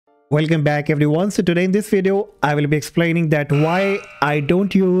Welcome back everyone. So today in this video, I will be explaining that why I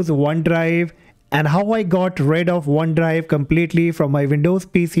don't use OneDrive and how I got rid of OneDrive completely from my Windows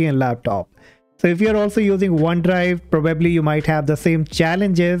PC and laptop. So if you're also using OneDrive, probably you might have the same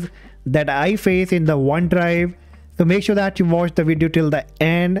challenges that I face in the OneDrive. So make sure that you watch the video till the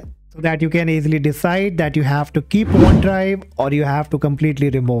end so that you can easily decide that you have to keep OneDrive or you have to completely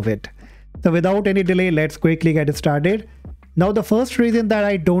remove it. So without any delay, let's quickly get started. Now the first reason that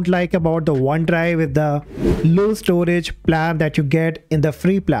I don't like about the OneDrive is the low storage plan that you get in the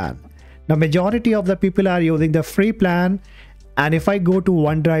free plan. Now majority of the people are using the free plan, and if I go to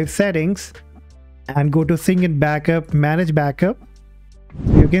OneDrive settings and go to sync and backup, manage backup,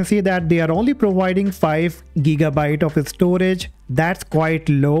 you can see that they are only providing 5 GB of storage. That's quite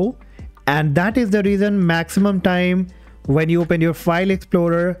low, and that is the reason maximum time when you open your file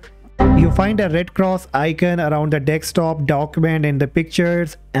explorer, you find a red cross icon around the desktop, document, and the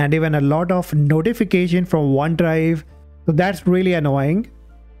pictures, and even a lot of notification from OneDrive. So that's really annoying.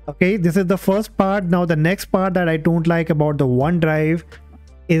 Okay, this is the first part. Now the next part that I don't like about the OneDrive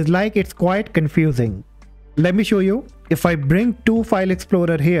is like it's quite confusing. Let me show you. If I bring to File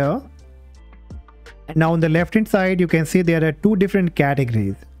Explorer here, and now on the left hand side you can see there are 2 different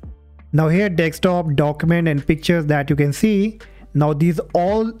categories. Now here desktop, document, and pictures that you can see. Now these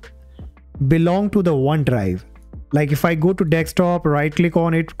all belong to the OneDrive. Like if I go to desktop, right click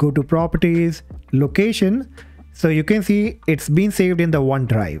on it, go to properties, location, so you can see it's been saved in the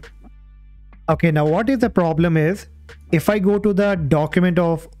OneDrive. Okay, now what is the problem is, if I go to the document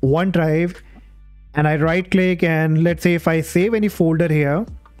of OneDrive and I right click, and let's say if I save any folder here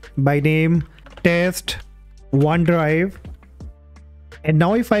by name test OneDrive, and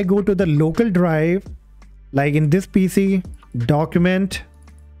now if I go to the local drive, like in this PC document,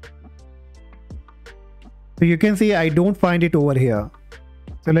 so you can see I don't find it over here.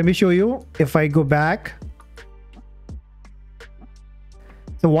 So let me show you. If I go back,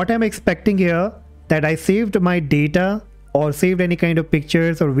 so what I'm expecting here, that I saved my data or saved any kind of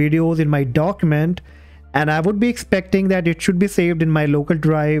pictures or videos in my document, and I would be expecting that it should be saved in my local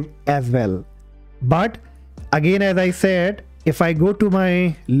drive as well. But again, as I said, if I go to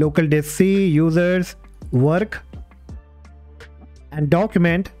my local disk C, users, work, and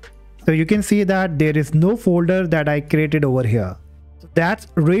document, so you can see that there is no folder that I created over here. So that's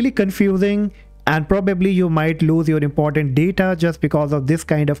really confusing, and probably you might lose your important data just because of this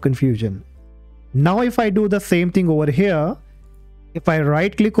kind of confusion. Now if I do the same thing over here, if I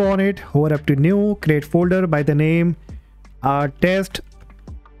right click on it, hover up to new, create folder by the name test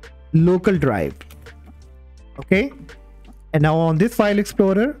local drive. Okay, and now on this file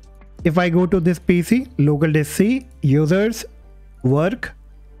explorer, if I go to this PC, local disk C, users, work,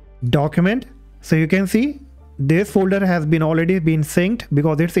 document, so you can see this folder has been already been synced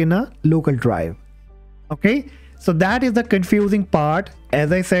because it's in a local drive. Okay, so that is the confusing part.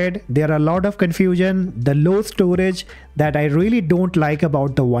 As I said, there are a lot of confusion, the low storage that I really don't like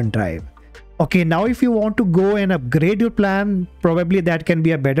about the OneDrive. Okay, now if you want to go and upgrade your plan, probably that can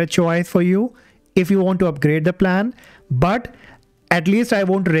be a better choice for you if you want to upgrade the plan, but at least I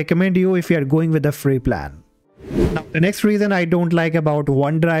won't recommend you if you are going with the free plan. Now, the next reason I don't like about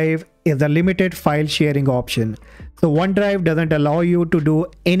OneDrive is the limited file sharing option. So OneDrive doesn't allow you to do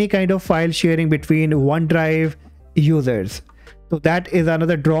any kind of file sharing between OneDrive users. So that is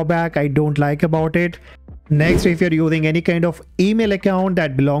another drawback I don't like about it. Next, if you're using any kind of email account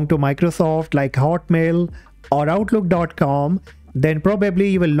that belong to Microsoft like Hotmail or Outlook.com, then probably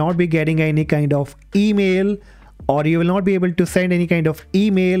you will not be getting any kind of email, or you will not be able to send any kind of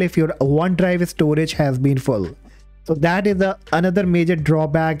email if your OneDrive storage has been full. So that is another major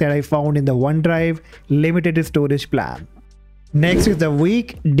drawback that I found in the OneDrive limited storage plan. Next is the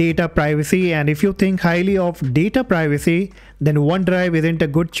weak data privacy, and if you think highly of data privacy, then OneDrive isn't a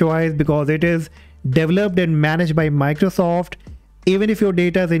good choice because it is developed and managed by Microsoft. Even if your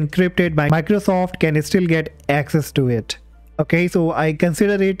data is encrypted, Microsoft can still get access to it. Okay, so I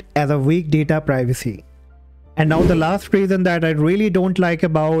consider it as a weak data privacy. And now the last reason that I really don't like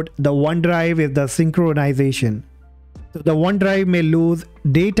about the OneDrive is the synchronization. So the OneDrive may lose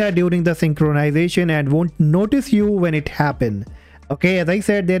data during the synchronization and won't notice you when it happens. Okay, as I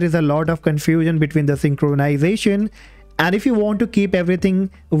said, there is a lot of confusion between the synchronization, and if you want to keep everything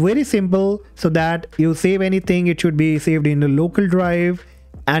very simple so that you save anything, it should be saved in the local drive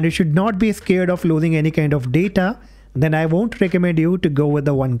and you should not be scared of losing any kind of data, then I won't recommend you to go with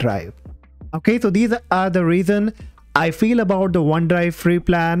the OneDrive. Okay, so these are the reason I feel about the OneDrive free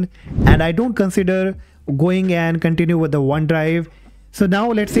plan, and I don't consider going and continue with the OneDrive. So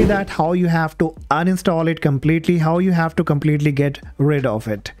now let's say that how you have to uninstall it completely, how you have to completely get rid of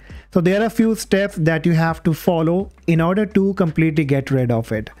it. So there are a few steps that you have to follow in order to completely get rid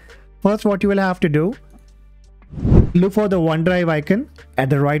of it. First, what you will have to do, look for the OneDrive icon at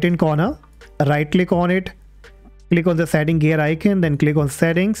the right hand corner, right click on it, click on the setting gear icon, then click on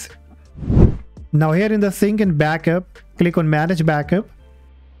settings. Now here in the sync and backup, click on manage backup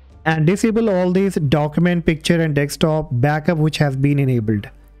and disable all these document, picture and desktop backup which has been enabled.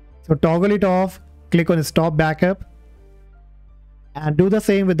 So toggle it off, click on stop backup and do the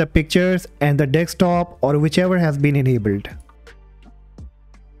same with the pictures and the desktop or whichever has been enabled.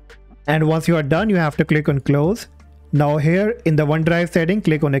 And once you are done, you have to click on close. Now here in the OneDrive setting,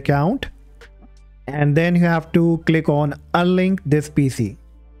 click on account and then you have to click on unlink this PC.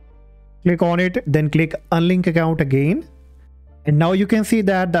 Click on it, then click unlink account again. And now you can see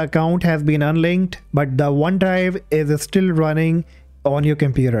that the account has been unlinked, but the OneDrive is still running on your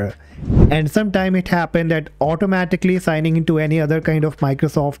computer. And sometime it happened that automatically signing into any other kind of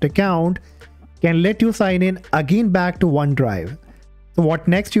Microsoft account can let you sign in again back to OneDrive. So what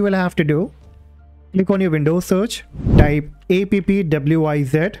next you will have to do, click on your Windows search, type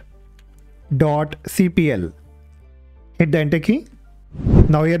appwiz.cpl, hit the enter key.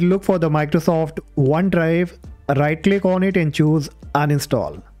 Now here look for the Microsoft OneDrive, right click on it and choose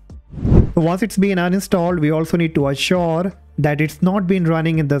uninstall. So once it's been uninstalled, we also need to assure that it's not been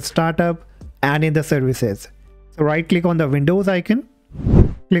running in the startup and in the services. So right click on the Windows icon,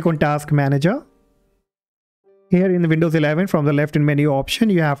 click on Task Manager. Here in the Windows 11 from the left in menu option,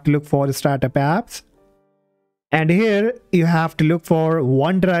 you have to look for startup apps. And here you have to look for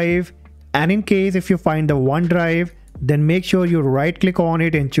OneDrive. And in case if you find the OneDrive, then make sure you right click on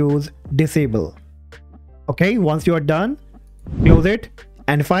it and choose disable. Okay, once you are done, close it.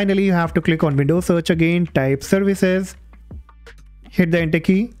 And finally you have to click on Windows search again, type services, hit the enter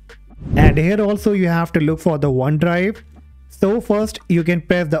key. And here also you have to look for the OneDrive. So first you can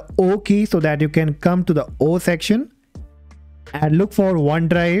press the O key so that you can come to the O section and look for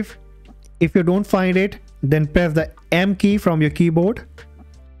OneDrive. If you don't find it, then press the M key from your keyboard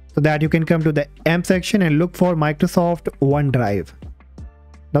so that you can come to the M section and look for Microsoft OneDrive.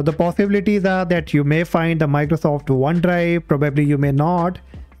 Now the possibilities are that you may find the Microsoft OneDrive, probably you may not.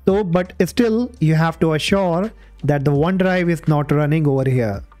 So, but still you have to assure that the OneDrive is not running over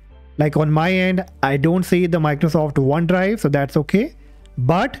here. Like on my end, I don't see the Microsoft OneDrive, so that's okay.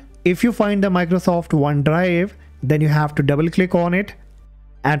 But if you find the Microsoft OneDrive, then you have to double click on it.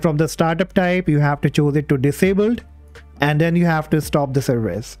 And from the startup type, you have to choose it to disabled. And then you have to stop the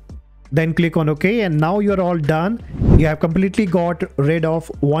service. Then click on OK, and now you're all done. You have completely got rid of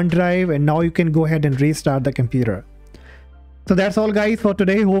OneDrive, and now you can go ahead and restart the computer. So that's all guys for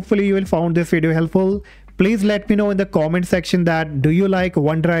today. Hopefully you will found this video helpful. Please let me know in the comment section that do you like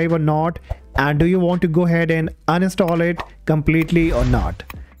OneDrive or not, and do you want to go ahead and uninstall it completely or not.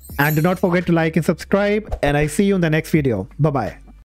 And do not forget to like and subscribe, and I see you in the next video. Bye bye.